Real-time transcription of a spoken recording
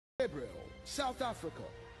Gabriel, South Africa.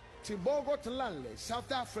 Tibogo Tlanle,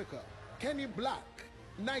 South Africa. Kenny Black,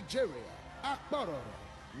 Nigeria. Akbaroro,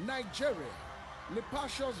 Nigeria.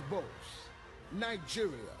 Lipashos Bose,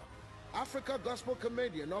 Nigeria. Africa Gospel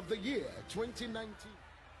Comedian of the Year 2019.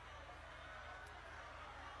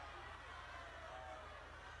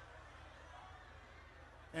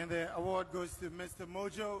 And the award goes to Mr.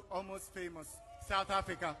 Majo Almost Famous, South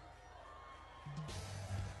Africa.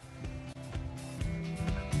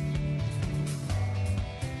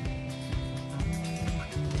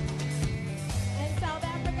 And South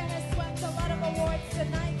Africa has swept a lot of awards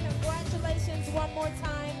tonight. Congratulations one more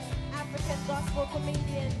time, African Gospel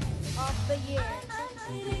Comedian of the Year.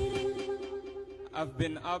 I've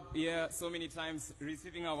been up here so many times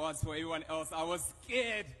receiving awards for everyone else. I was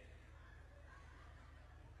scared.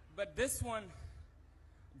 But this one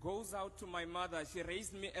goes out to my mother. She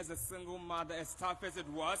raised me as a single mother, as tough as it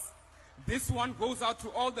was. This one goes out to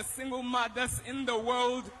all the single mothers in the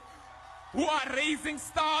world who are raising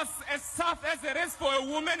stars, as tough as it is for a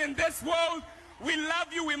woman in this world. We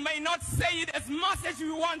love you. We may not say it as much as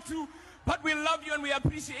we want to, but we love you and we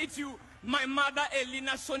appreciate you. My mother,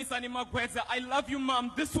 Elina Shonisani Magweza, I love you,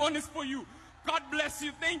 Mom. This one is for you. God bless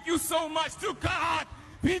you. Thank you so much. To God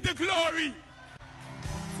be the glory.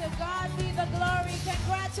 To God be the glory.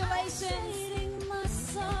 Congratulations.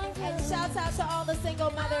 And shout out to all the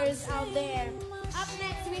single mothers out there. Up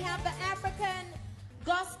next, we have the African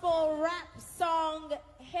Gospel Rap Song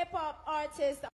Hip Hop artist.